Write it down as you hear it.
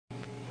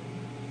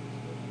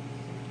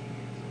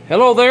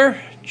Hello there,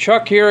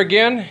 Chuck here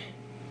again,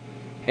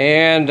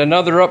 and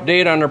another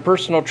update on our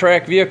personal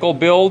track vehicle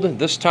build.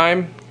 This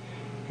time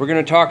we're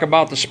going to talk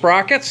about the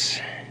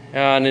sprockets,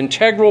 an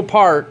integral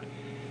part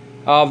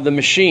of the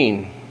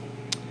machine.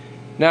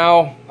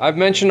 Now, I've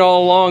mentioned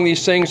all along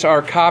these things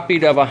are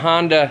copied of a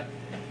Honda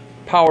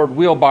powered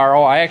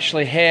wheelbarrow. I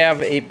actually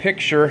have a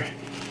picture.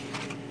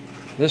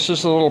 This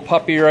is a little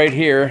puppy right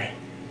here,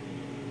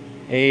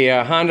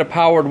 a Honda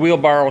powered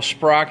wheelbarrow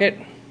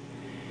sprocket.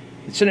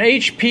 It's an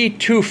HP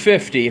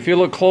 250. If you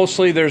look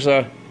closely, there's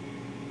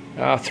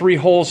three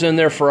holes in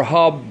there for a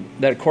hub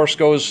that of course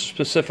goes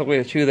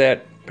specifically to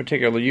that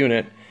particular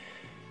unit.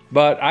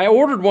 But I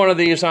ordered one of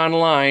these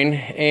online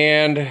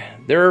and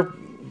they're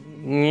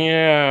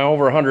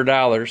over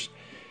 $100,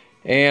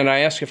 and I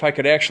asked if I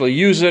could actually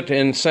use it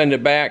and send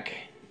it back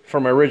for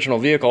my original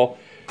vehicle,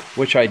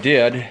 which I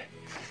did.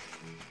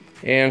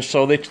 And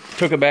so they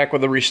took it back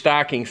with a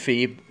restocking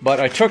fee. But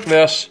I took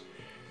this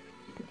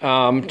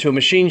to a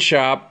machine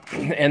shop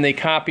and they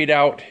copied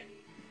out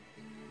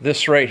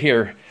this right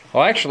here.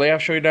 Well, actually, I'll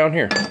show you down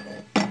here.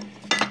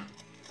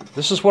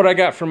 This is what I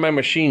got from my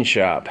machine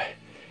shop.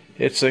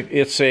 It's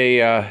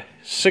a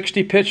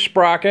 60 pitch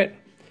sprocket.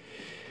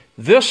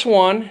 This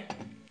one,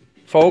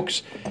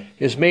 folks,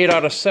 is made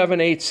out of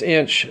 7/8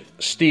 inch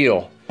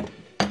steel.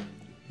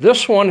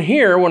 This one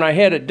here, when I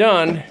had it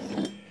done,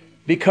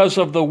 because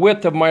of the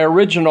width of my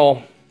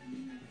original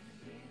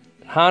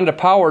Honda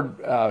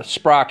powered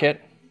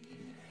sprocket,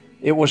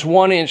 it was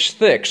 1 inch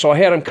thick, so I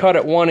had them cut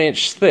at 1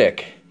 inch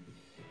thick.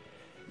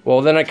 Well,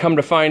 then I come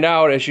to find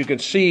out, as you can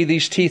see,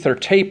 these teeth are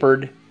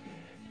tapered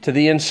to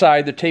the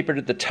inside. They're tapered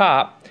at the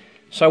top,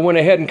 so I went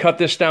ahead and cut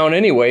this down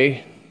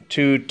anyway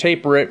to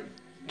taper it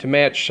to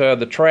match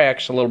the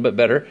tracks a little bit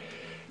better.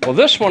 Well,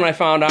 this one I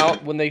found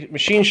out when the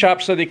machine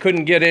shop said they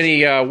couldn't get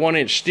any 1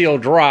 inch steel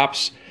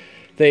drops,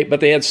 but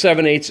they had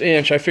 7/8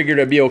 inch. I figured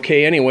it'd be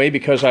okay anyway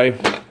because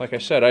like I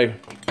said, I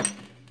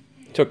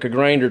took a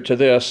grinder to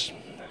this,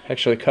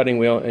 actually a cutting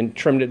wheel, and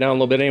trimmed it down a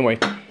little bit anyway.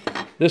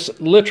 This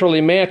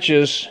literally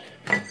matches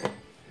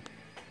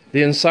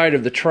the inside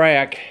of the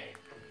track.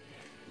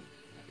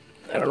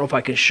 I don't know if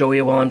I can show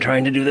you while I'm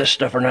trying to do this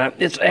stuff or not.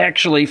 It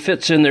actually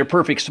fits in there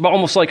perfect. It's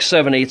almost like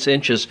 7/8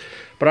 inches,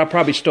 but I'll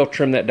probably still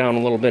trim that down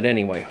a little bit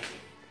anyway.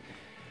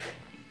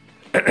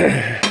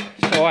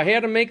 So I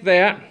had to make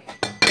that.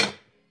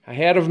 I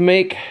had to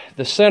make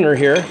the center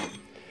here,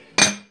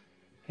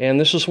 and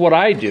this is what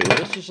I do.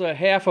 This is a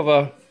half of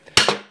a,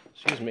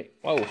 excuse me,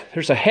 oh,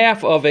 there's a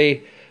half of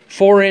a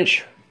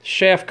 4-inch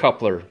shaft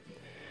coupler,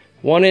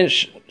 1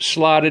 inch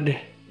slotted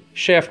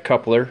shaft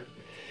coupler.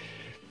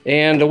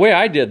 And the way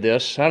I did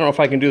this, I don't know if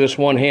I can do this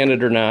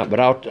one-handed or not, but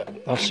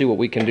I'll see what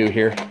we can do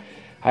here.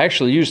 I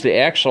actually used the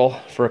axle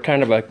for a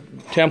kind of a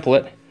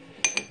template,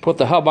 put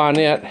the hub on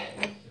it.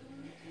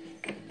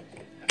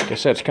 Like I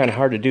said, it's kind of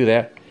hard to do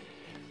that.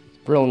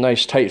 Real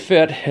nice tight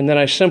fit, and then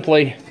I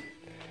simply,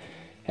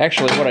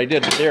 actually what I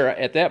did there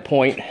at that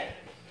point,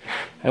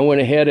 I went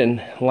ahead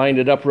and lined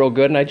it up real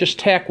good, and I just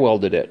tack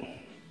welded it.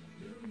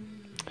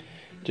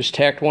 Just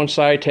tacked one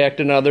side, tacked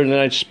another, and then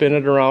I'd spin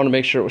it around to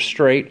make sure it was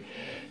straight.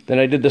 Then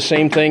I did the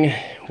same thing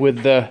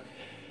with the,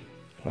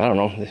 I don't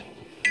know, the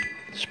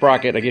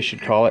sprocket, I guess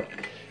you'd call it.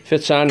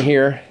 Fits on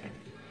here.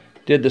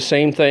 Did the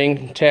same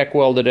thing, tack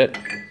welded it.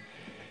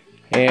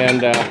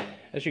 And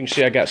as you can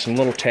see, I got some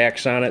little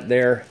tacks on it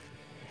there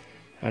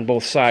on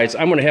both sides.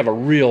 I'm going to have a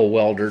real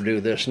welder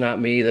do this,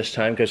 not me this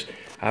time, because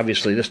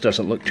obviously this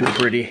doesn't look too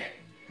pretty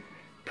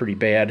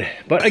bad.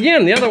 But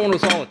again, the other one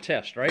was all a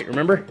test, right?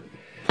 Remember?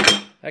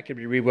 That could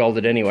be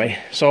re-welded anyway.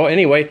 So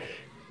anyway,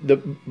 the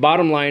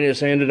bottom line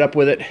is I ended up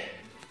with it.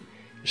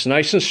 It's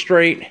nice and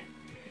straight,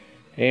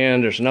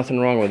 and there's nothing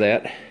wrong with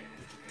that.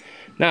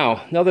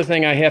 Now, another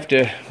thing I have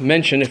to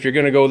mention if you're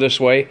going to go this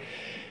way,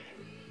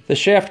 the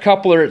shaft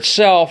coupler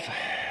itself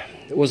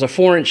was a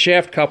 4-inch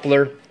shaft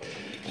coupler.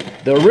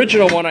 The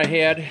original one I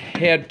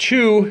had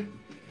 2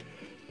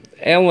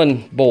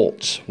 Allen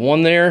bolts.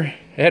 One there,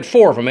 it had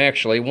 4 of them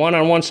actually, one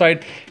on one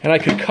side, and I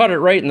could cut it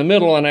right in the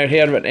middle, and I'd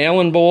have an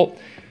Allen bolt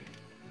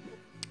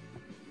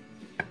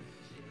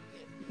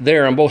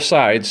there on both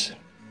sides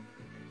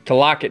to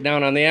lock it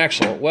down on the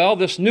axle. Well,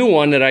 this new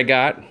one that I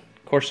got,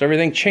 of course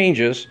everything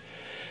changes.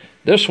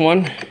 This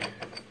one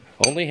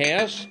only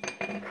has,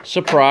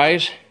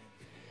 surprise,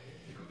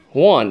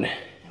 1.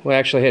 Well,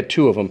 actually I had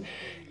 2 of them.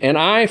 And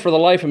I, for the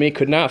life of me,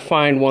 could not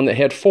find one that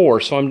had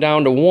 4, so I'm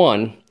down to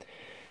 1.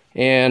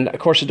 And of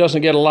course it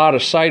doesn't get a lot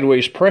of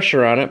sideways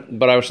pressure on it,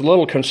 but I was a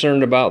little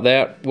concerned about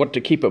that, what to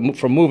keep it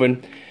from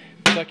moving.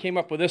 So I came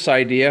up with this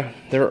idea.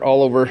 They're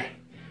all over,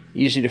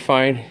 easy to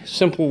find.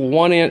 Simple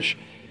 1-inch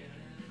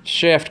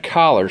shaft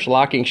collars,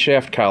 locking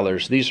shaft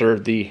collars. These are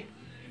the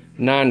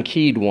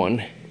non-keyed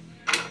one.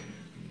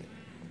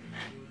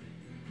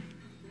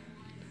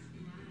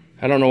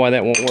 I don't know why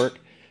that won't work.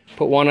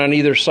 Put one on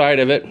either side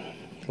of it,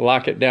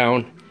 lock it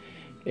down,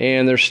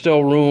 and there's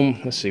still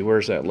room. Let's see,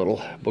 where's that little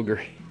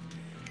booger?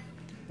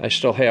 I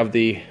still have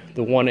the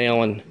 1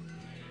 Allen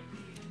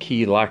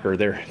key locker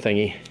there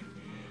thingy.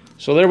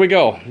 So there we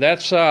go.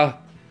 That's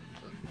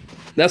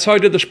that's how I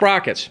did the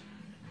sprockets.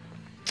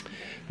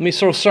 Let me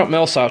throw something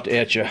else out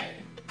at you.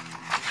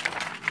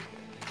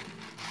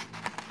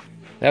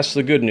 That's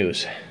the good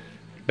news.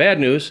 Bad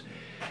news,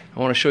 I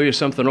want to show you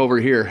something over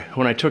here.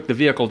 When I took the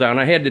vehicle down,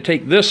 I had to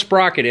take this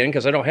sprocket in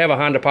because I don't have a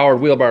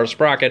Honda-powered wheelbarrow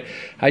sprocket.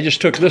 I just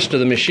took this to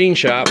the machine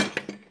shop,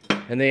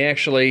 and they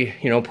actually,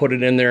 you know, put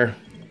it in their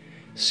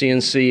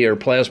CNC or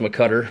plasma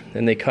cutter,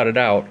 and they cut it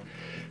out.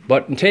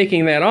 But in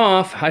taking that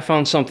off, I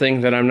found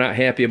something that I'm not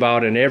happy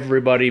about, and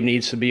everybody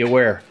needs to be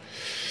aware.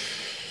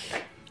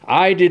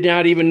 I did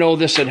not even know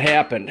this had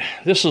happened.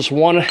 This is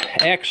one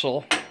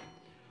axle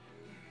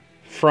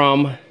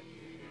from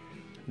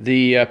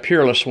the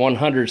Peerless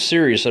 100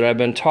 series that I've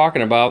been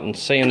talking about and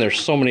saying there's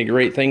so many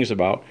great things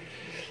about.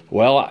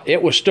 Well,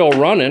 it was still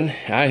running.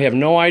 I have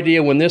no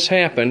idea when this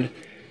happened,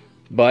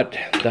 but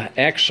the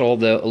axle,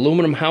 the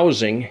aluminum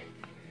housing,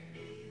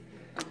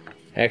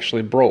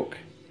 actually broke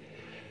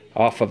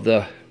off of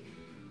the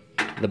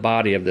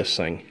body of this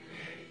thing.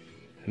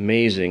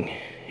 Amazing.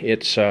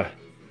 It's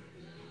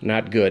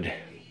not good.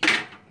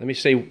 Let me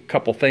say a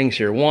couple things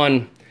here.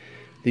 One,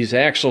 these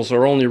axles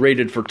are only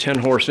rated for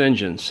 10-horse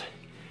engines.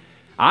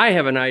 I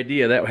have an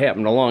idea that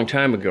happened a long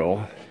time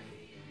ago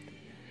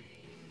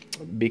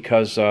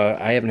because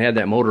I haven't had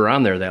that motor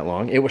on there that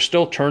long. It was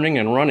still turning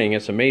and running.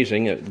 It's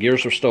amazing. The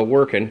gears were still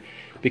working.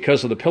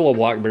 Because of the pillow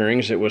block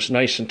bearings, it was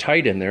nice and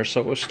tight in there, so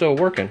it was still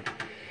working.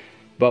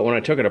 But when I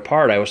took it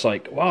apart, I was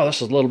like, wow,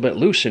 this is a little bit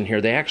loose in here.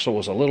 The axle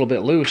was a little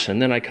bit loose,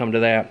 and then I come to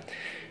that.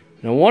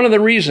 Now, one of the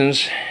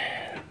reasons,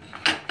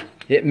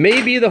 it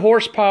may be the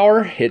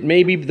horsepower, it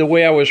may be the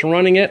way I was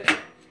running it,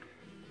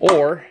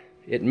 or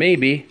it may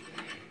be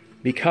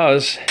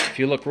because, if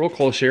you look real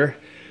close here,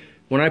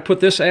 when I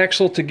put this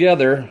axle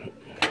together,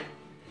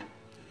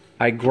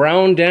 I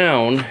ground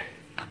down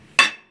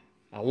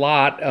a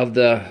lot of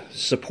the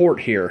support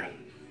here,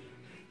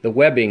 the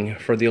webbing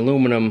for the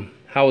aluminum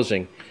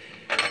housing,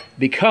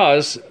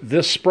 because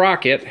this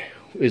sprocket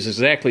is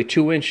exactly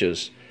 2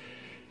 inches.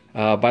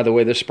 By the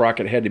way, this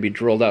sprocket had to be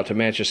drilled out to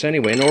match this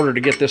anyway. In order to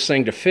get this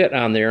thing to fit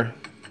on there,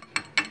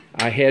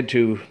 I had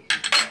to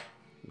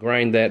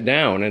grind that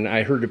down, and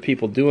I heard of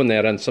people doing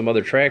that on some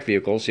other track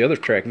vehicles. The other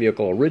track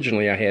vehicle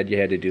originally I had, you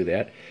had to do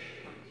that.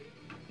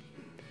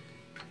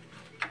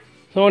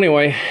 So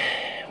anyway,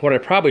 what I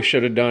probably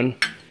should have done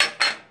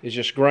is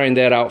just grind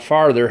that out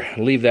farther,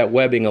 leave that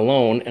webbing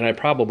alone, and I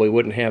probably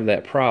wouldn't have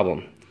that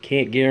problem.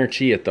 Can't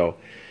guarantee it though.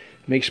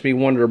 Makes me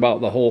wonder about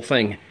the whole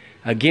thing.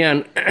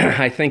 Again,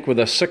 I think with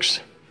a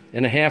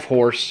 6.5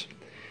 horse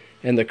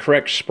and the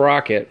correct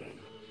sprocket,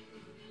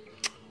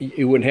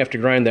 you wouldn't have to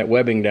grind that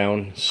webbing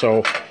down,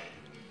 so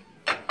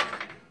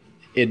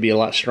it'd be a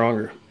lot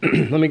stronger.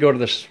 Let me go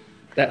to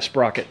that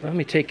sprocket. Let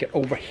me take it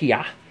over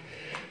here.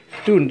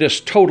 Doing this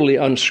totally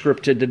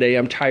unscripted today.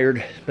 I'm tired.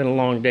 It's been a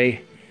long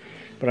day,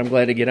 but I'm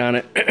glad to get on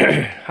it.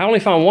 I only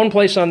found one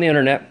place on the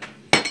internet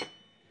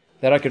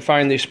that I could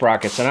find these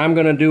sprockets, and I'm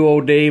going to do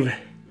old Dave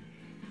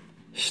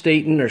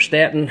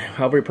Staten,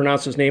 however you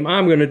pronounce his name.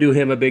 I'm going to do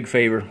him a big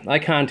favor. I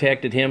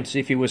contacted him to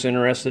see if he was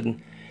interested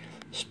in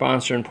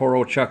sponsoring poor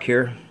old Chuck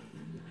here,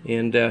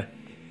 and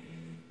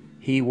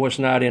he was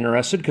not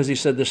interested because he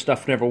said this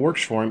stuff never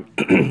works for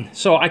him.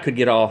 So I could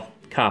get all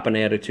cop and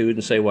attitude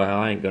and say, well,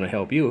 I ain't going to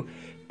help you,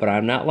 but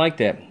I'm not like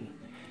that.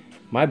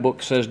 My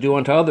book says do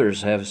unto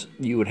others as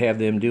you would have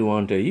them do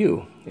unto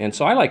you, and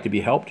so I like to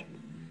be helped.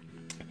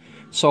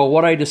 So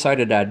what I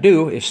decided I'd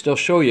do is still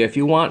show you, if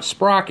you want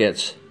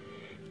sprockets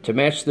to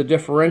match the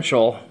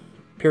differential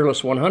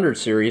Peerless 100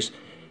 series,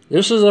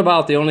 this is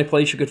about the only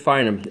place you could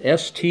find them.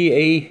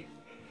 STATON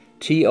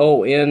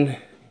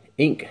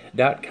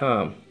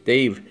Inc.com.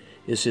 Dave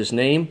is his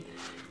name,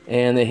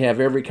 and they have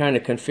every kind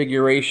of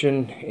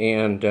configuration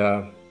and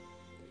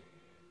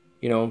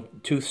you know,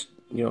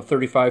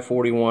 35,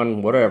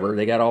 41, whatever.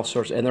 They got all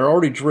sorts, and they're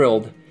already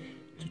drilled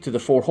to the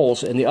 4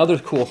 holes. And the other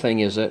cool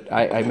thing is that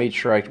I made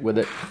sure with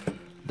it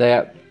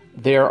that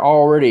they're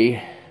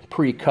already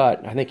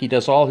pre-cut. I think he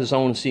does all his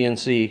own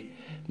CNC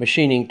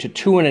machining to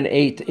 2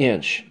 1/8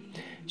 inch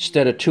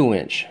instead of 2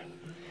 inch.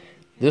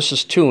 This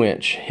is 2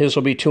 inch. His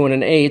will be 2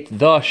 1/8.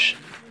 Thus,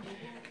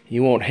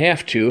 you won't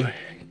have to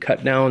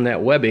cut down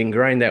that webbing,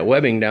 grind that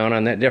webbing down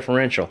on that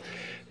differential.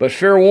 But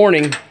fair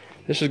warning,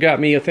 this has got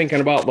me thinking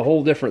about the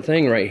whole different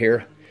thing right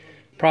here.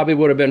 Probably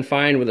would have been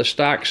fine with a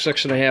stock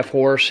 6.5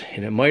 horse,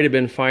 and it might have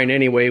been fine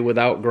anyway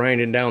without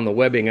grinding down the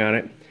webbing on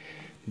it.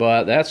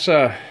 But that's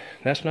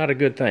not a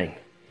good thing.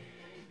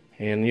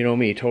 And you know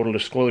me, total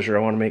disclosure,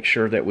 I want to make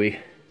sure that we,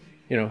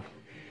 you know,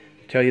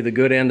 tell you the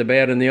good and the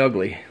bad and the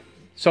ugly.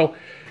 So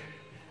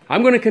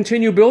I'm going to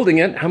continue building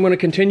it. I'm going to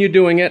continue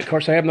doing it. Of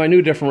course, I have my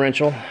new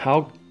differential.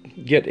 I'll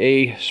get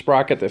a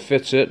sprocket that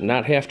fits it and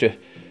not have to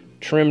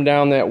trim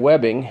down that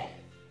webbing.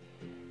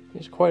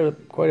 It's quite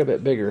a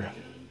bit bigger.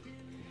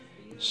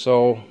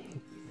 So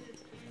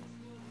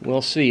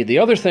we'll see. The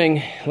other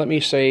thing, let me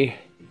say,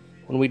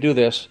 when we do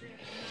this,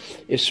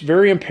 it's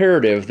very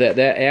imperative that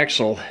that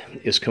axle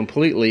is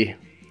completely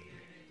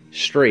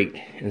straight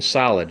and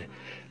solid.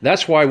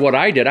 That's why what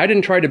I did, I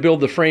didn't try to build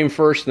the frame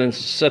first and then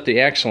set the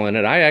axle in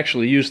it. I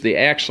actually used the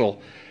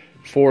axle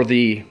for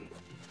the,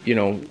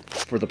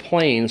 for the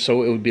plane,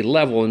 so it would be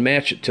level and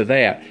match it to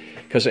that.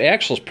 Because the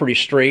axle's pretty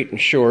straight and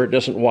short, it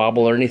doesn't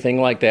wobble or anything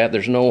like that.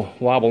 There's no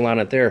wobble on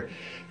it there.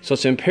 So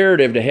it's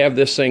imperative to have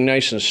this thing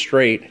nice and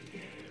straight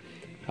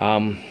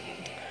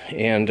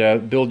and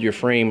build your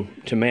frame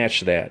to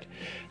match that.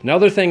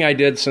 Another thing I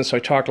did since I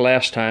talked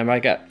last time, I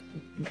got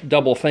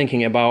double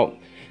thinking about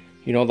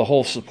the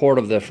whole support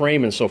of the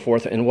frame and so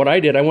forth. And what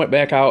I did, I went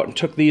back out and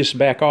took these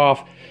back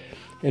off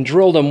and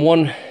drilled them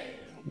one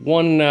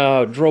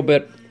drill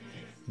bit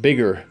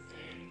bigger.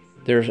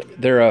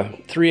 They're a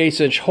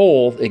 3/8 inch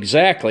hole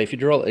exactly. If you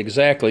drill it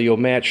exactly, you'll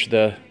match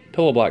the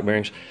pillow block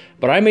bearings.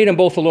 But I made them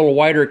both a little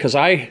wider because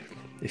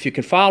if you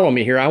can follow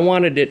me here, I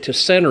wanted it to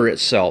center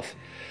itself.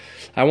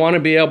 I want to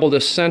be able to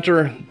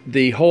center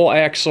the whole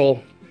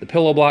axle, the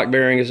pillow block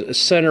bearings,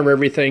 center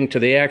everything to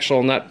the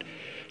axle, not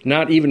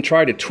even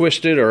try to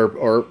twist it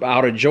or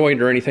out of joint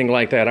or anything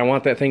like that. I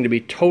want that thing to be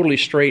totally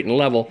straight and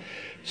level.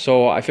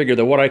 So I figured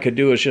that what I could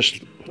do is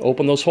just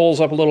open those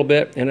holes up a little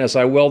bit, and as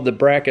I weld the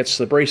brackets,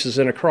 the braces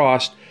in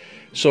across,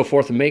 so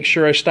forth, and make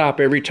sure I stop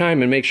every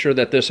time and make sure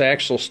that this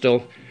axle's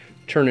still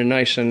turning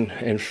nice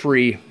and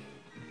free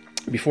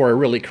before I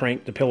really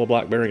crank the pillow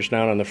block bearings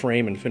down on the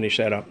frame and finish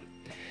that up.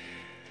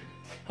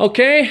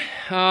 Okay,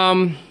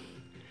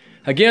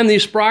 again,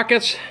 these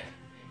sprockets,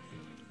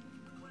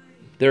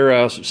 they're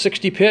a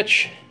 60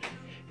 pitch.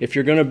 If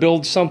you're going to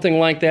build something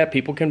like that,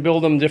 people can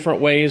build them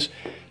different ways.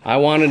 I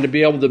wanted to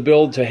be able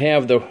to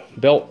have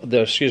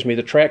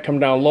the track come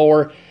down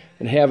lower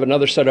and have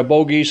another set of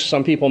bogies.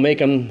 Some people make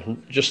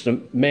them just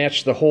to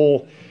match the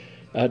whole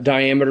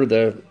diameter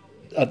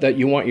that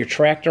you want your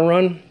track to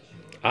run.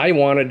 I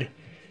wanted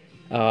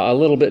a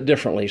little bit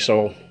differently,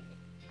 so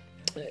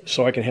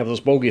I can have those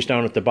bogies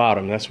down at the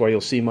bottom. That's why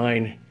you'll see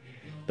mine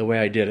the way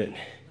I did it.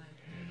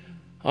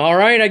 All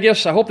right,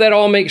 I hope that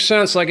all makes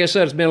sense. Like I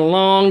said, it's been a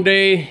long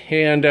day,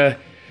 and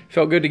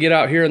felt good to get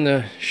out here in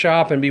the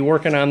shop and be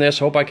working on this.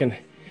 Hope I can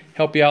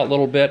help you out a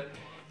little bit.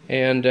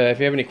 And if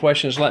you have any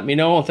questions, let me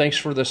know. Thanks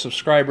for the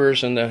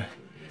subscribers and the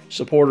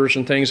supporters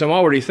and things. I'm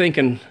already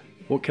thinking,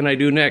 what can I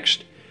do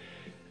next?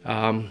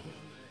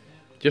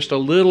 Just a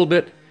little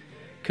bit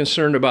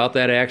concerned about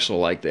that axle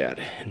like that,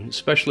 and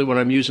especially when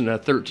I'm using a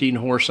 13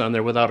 horse on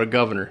there without a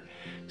governor.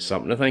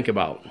 Something to think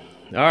about.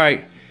 All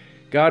right.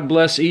 God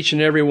bless each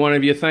and every one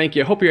of you. Thank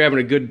you. I hope you're having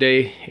a good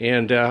day,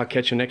 and I'll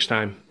catch you next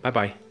time.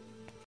 Bye-bye.